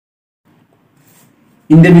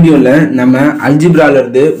இந்த வீடியோல நம்ம அல்ஜிப்ரால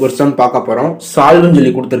இருந்து ஒரு சம் பார்க்க போறோம். சால்வ்னு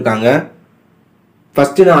சொல்லி கொடுத்திருக்காங்க.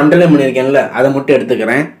 ஃபர்ஸ்ட் நான் அண்டர்லைன் பண்ணிருக்கேன்ல அதை மட்டும்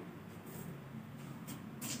எடுத்துக்கிறேன்.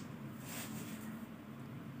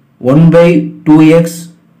 1/2x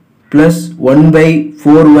plus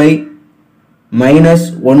 1/4y minus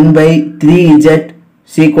 1/3z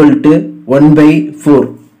is equal to 1/4.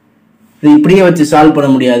 இது இப்படியே வச்சு சால்வ் பண்ண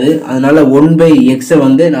முடியாது. அதனால 1/x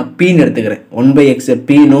வந்து நான் p ன்னு எடுத்துக்கிறேன். 1/x p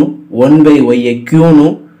னும் 1/y q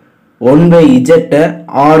னும் 1/z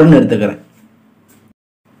r ன்னு எடுத்துக்கிறேன்.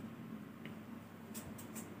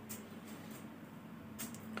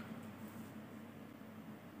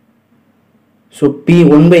 So p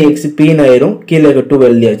 1/x p ன்னு ஆயிரும். கீழ 2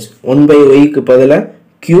 எழுதியாச்சு. 1/y க்கு பதிலா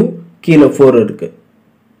q கீழ 4 இருக்கு.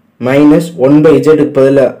 minus 1/z க்கு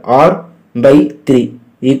பதிலா r/3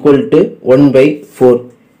 equal to 1/4.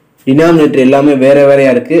 டினாமினேட்டர் எல்லாமே வேற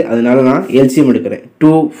வேறையா இருக்கு. அதனால நான் LCM எடுக்கிறேன்.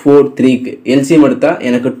 2 4 3 க்கு LCM எடுத்தா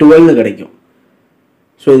எனக்கு 12 ன்னு கிடைக்கும்.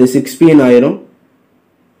 சோ இது 6p ன்னு ஆயிரும்.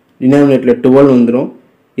 டினாமினேட்டர்ல 12 வந்துரும்.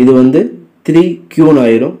 இது வந்து 3q ன்னு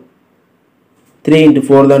ஆயிரும். 3 into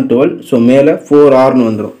 4 தான் 12. சோ மேல 4r ன்னு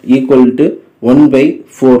வந்துரும். equal to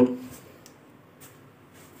 1/4.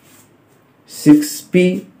 6p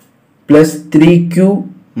plus 3q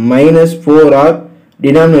minus 4r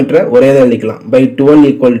denominator ஒரே தான் எழுதிக்கலாம். by 12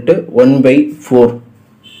 equal to 1/4.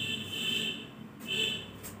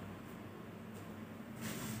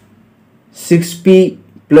 6p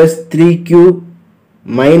plus 3q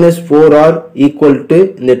minus 4r equal to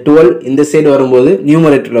இந்த 12 இந்த சைடு வரும்போது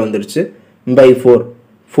நியூமரேட்டர்ல வந்துருச்சு. by 4.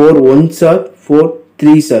 4 1s are 4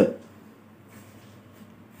 3s are.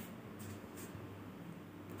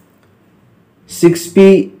 6p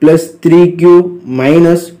plus 3q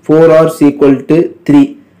minus 4r is equal to 3.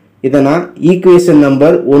 இதை நான் equation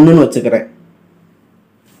number 1 ன்னு வச்சுக்கிறேன்.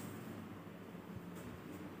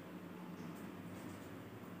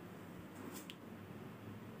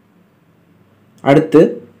 அடுத்து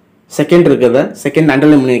செகண்ட் இருக்கிறத செகண்ட்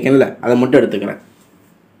அண்டர்லைன் பண்ணியிருக்கேன்ல அதை மட்டும் எடுத்துக்கிறேன்.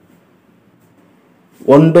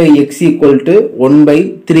 1/x equal to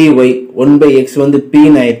 1/3y. 1/x வந்து p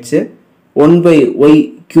ன்னு ஆயிடுச்சு. 1/y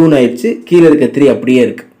q ன்னு ஆயிடுச்சு. கீழே இருக்க 3 அப்படியே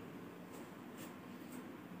இருக்கு.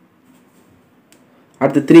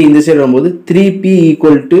 அடுத்து 3 இந்த சைடு வரும்போது 3p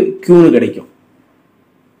equal to q ன்னு கிடைக்கும்.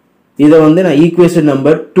 இதை வந்து நான் ஈக்குவேஷன்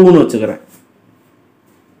நம்பர் 2 ன்னு வச்சுக்கிறேன்.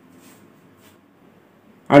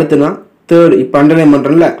 அடுத்து நான் தேர்ட் இப்போ அண்டர்லைன்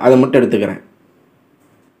பண்றேன்ல அதை மட்டும் எடுத்துக்கிறேன்.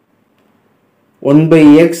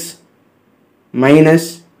 1/x minus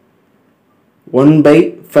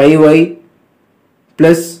 1/5y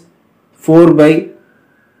plus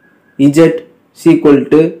 4/z is equal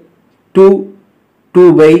to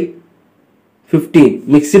 2/15.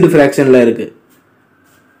 mixed fractionல இருக்கு.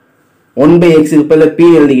 1/x க்கு பதிலா p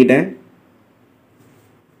எழுதிக்கிட்டேன்.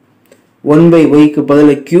 1/y க்கு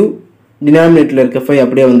பதிலா q, டினாமினேட்டர்ல இருக்க 5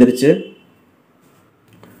 அப்படியே வந்துருச்சு.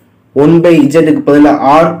 1/z க்கு பதிலா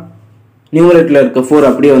r, நியூமரேட்டர்ல இருக்க 4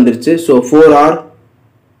 அப்படியே வந்துருச்சு. சோ 4r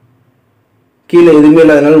கீழே எதுவுமே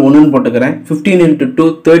இல்லாதனால 1 ன்னு போட்டுக்கிறேன். 15 into 2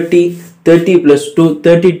 30. 30 plus 2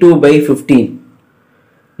 32/15.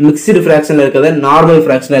 Mixed ஃபிராக்ஷன்ல இருக்கத normal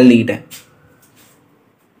ஃபிராக்ஷனா எழுதிக்கிட்டேன்.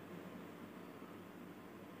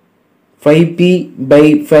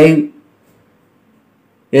 5p/5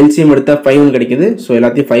 LCM எடுத்தா 5 ன்னு கிடைக்குது. சோ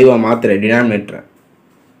எல்லாத்தையும் 5 ஆ மாத்துறேன் denominator.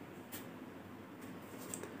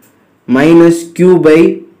 minus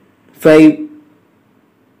q/5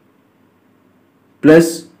 plus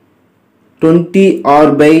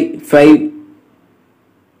 20r/5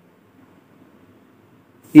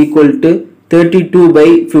 equal to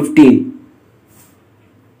 32/15.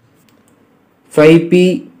 5p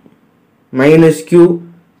minus q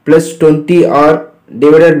plus 20r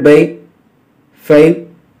divided by 5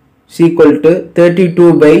 is equal to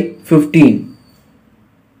 32/15.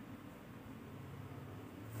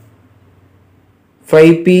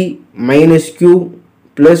 5p minus q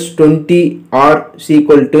plus 20r is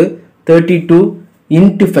equal to 32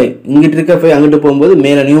 into 5. இங்கிட்டு இருக்க 5 அங்கிட்டு போகும்போது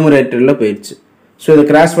மேல நியூமரேட்டர்ல போயிடுச்சு. சோ இதை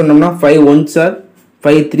கிராஸ் பண்ணோம்னா 5 1s are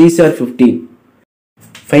 5 3s are 15.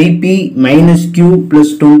 5p minus q plus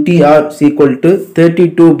 20r is equal to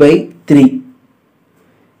 32/3.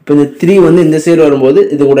 இப்போ இந்த 3 வந்து இந்த சைடு வரும்போது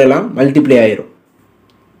இது கூட எல்லாம் மல்டிப்ளை ஆயிரும்.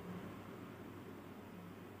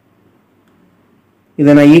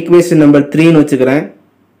 இதை நான் ஈக்குவேஷன் நம்பர் 3 ன்னு வச்சுக்கிறேன்.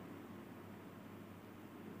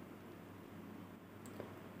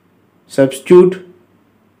 Substitute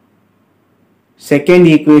second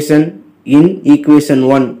equation in equation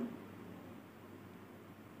 1.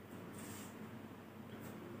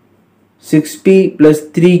 6p plus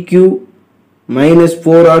 3q minus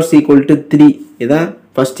 4r is equal to 3. இதான்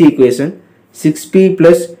first equation. 6p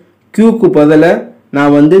plus q க்கு பதிலா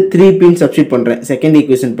நான் வந்து 3p சப்ஸ்டிட் பண்ணுறேன் செகண்ட்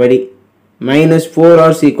ஈக்குவேஷன் படி. minus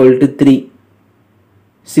 4r is equal to 3.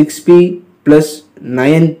 6p plus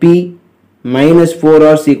 9p minus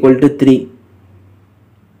 4r is equal to 3.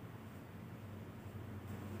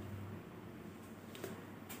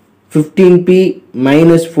 15p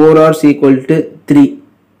minus 4r is equal to 3.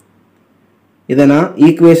 இதை நான்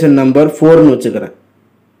equation number 4 வச்சுக்கிறேன்.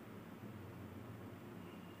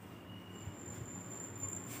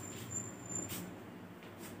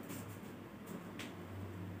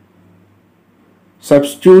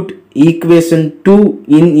 Substitute equation 2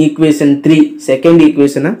 in equation 3. Second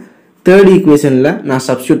equation third equation la na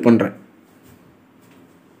substitute பண்றேன்.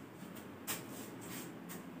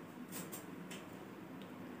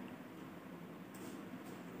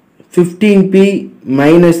 (15p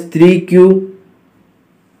minus 3q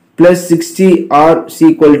plus 60r is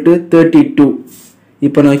equal to 32).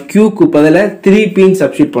 இப்போ நான் q க்கு பதிலா 3p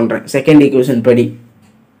substitute பண்றேன் second equation படி.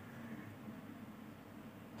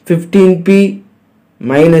 15p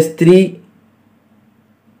minus 3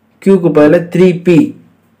 q க்கு பதிலா 3p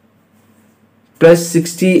plus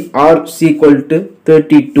 60r is equal to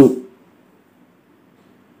 32.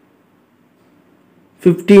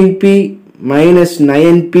 15p minus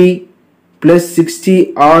 9p plus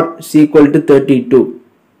 60r is equal to 32.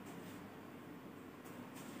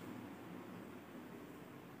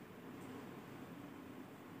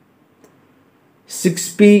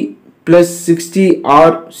 6p plus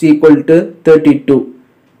 60r is equal to 32.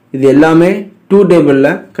 இது எல்லாமே 2 டேபிள்ல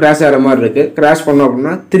கிராஸ் ஆகிற மாதிரி இருக்கு. கிராஸ் பண்ணோம்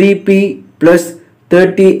அப்படின்னா 3p plus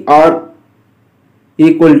 30r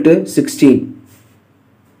equal to 16.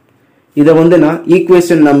 இதை வந்து நான்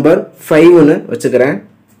ஈக்குவேஷன் நம்பர் 5ன்னு வச்சுக்கிறேன்.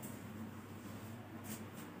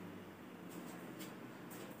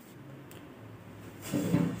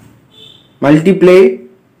 Multiply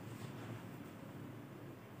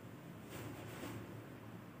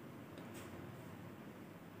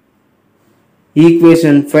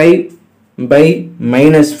equation 5 by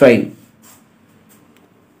minus 5.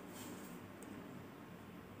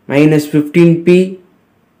 Minus 15p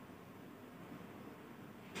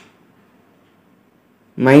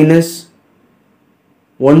minus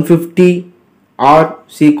 150r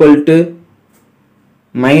is equal to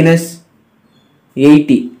minus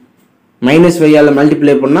 80. minus 5 ஆல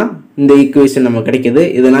மல்டிப்ளை பண்ணா இந்த ஈக்குவேஷன் நமக்கு கிடைக்குது.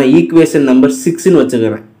 இதை நான் ஈக்குவேஷன் நம்பர் 6ன்னு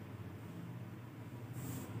வச்சுக்கிறேன்.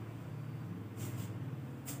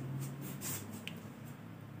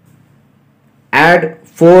 add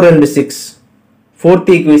 4 and 6. fourth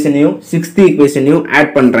equation யும் sixth equation யும் add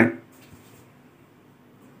பண்றேன்.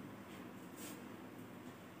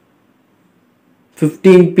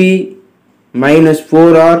 (15p minus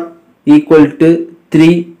 4r equal to 3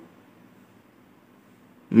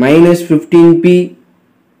 minus 15p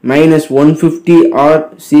minus 150r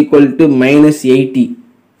is equal to minus 80.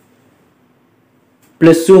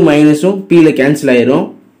 plus minus p ல cancel ஆயிரும்.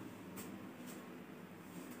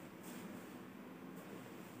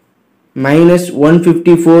 minus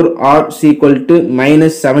 154r is equal to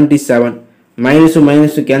minus 77. minus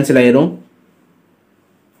minus cancel ஆயிரும்.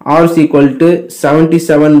 r is equal to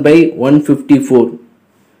 77 by 154.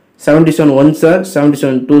 77 1s are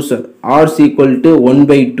 77 2s are. r is equal to 1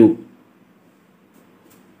 by 2.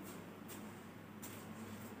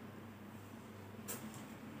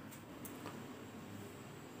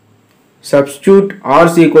 Substitute r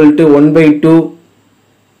is equal to 1 by 2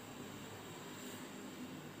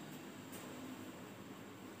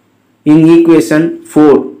 in equation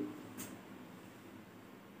 4.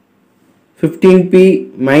 15p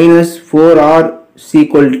minus 4r is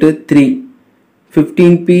equal to 3.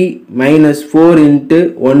 15p minus 4 into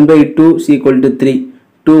 1 by 2 is equal to 3.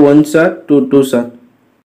 2 1s are 2 2s are.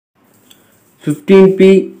 15p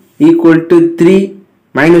equal to 3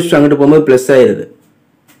 minus 2 அங்கிட்டு போகும்போது plus ஆயிருது.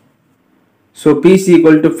 So p is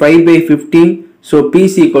equal to 5 by 15. So p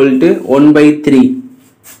is equal to 1 by 3.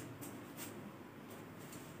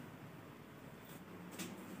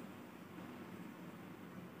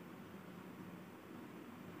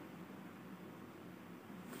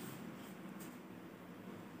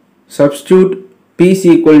 Substitute p is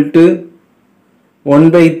equal to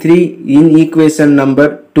 1 by 3 in equation number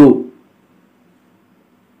 2.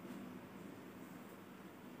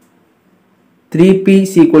 3p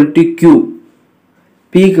is equal to q.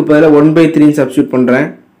 p க்கு பதிலா 1 by 3 substitute பண்றேன்.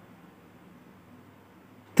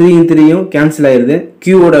 3 in 3 யும் cancel ஆயிருது. q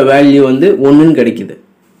ஓட value வந்து 1 ன்னு கிடைக்குது.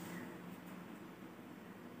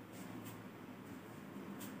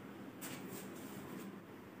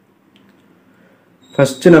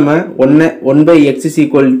 First நம்ம 1 by x is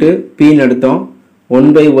equal to p ன்னு எடுத்தோம். 1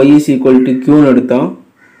 by y is equal to q ன்னு எடுத்தோம்.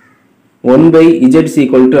 1 by z is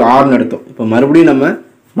equal to r நடத்தும். இப்போ மறுபடியும் நம்ம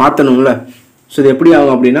மாற்றணும்ல. ஸோ இது எப்படி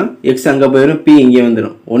ஆகும் அப்படின்னா எக்ஸ் அங்கே போயிடும், பி இங்கே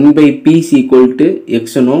வந்துடும். 1 by p is equal to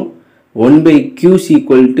எக்ஸ்னும் 1 by q is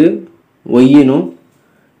equal to ஒய்னும்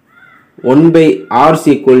 1 by r is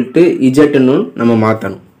equal to zன்னு நம்ம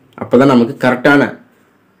மாற்றணும். அப்போ தான் நமக்கு கரெக்டான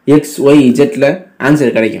எக்ஸ் ஒய் இஜெட்டில்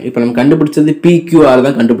ஆன்சர் கிடைக்கும். இப்போ நம்ம கண்டுபிடிச்சது PQR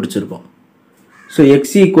தான் கண்டுபிடிச்சிருப்போம். So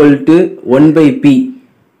X equal to 1 by p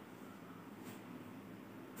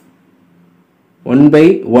 1 by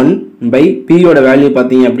 1 by p யோட வேல்யூ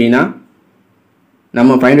பார்த்தீங்க அப்படின்னா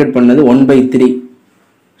நம்ம ஃபைண்ட் அவுட் பண்ணது 1 by 3.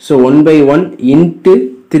 So 1 by 1 into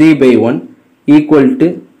 3 by 1 equal to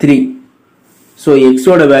 3. So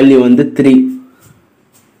எக்ஸோட வேல்யூ வந்து 3.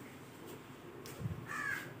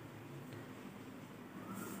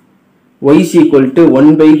 y is equal to 1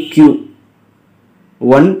 by q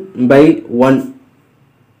 1 by 1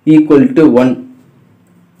 equal to 1.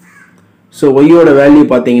 so y ஓட value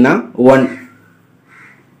பார்த்தீங்கன்னா 1.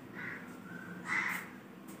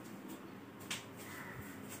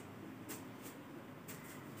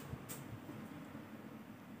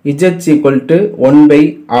 z is equal to 1 by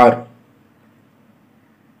r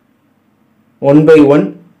 1 by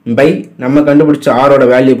 1 by நம்ம கண்டுபிடிச்ச r ஓட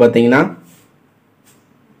value பார்த்தீங்கன்னா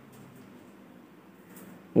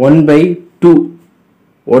 1 by 2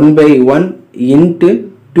 1 by 1 into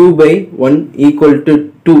 2 by 1 equal to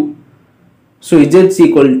 2. so z is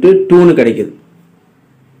equal to 2 னு கிடைக்குது.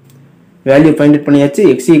 Value find out பண்ணியாச்சு.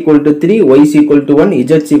 x equal to 3, y is equal to 1,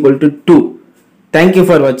 z is equal to 2. Thank you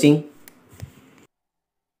for watching.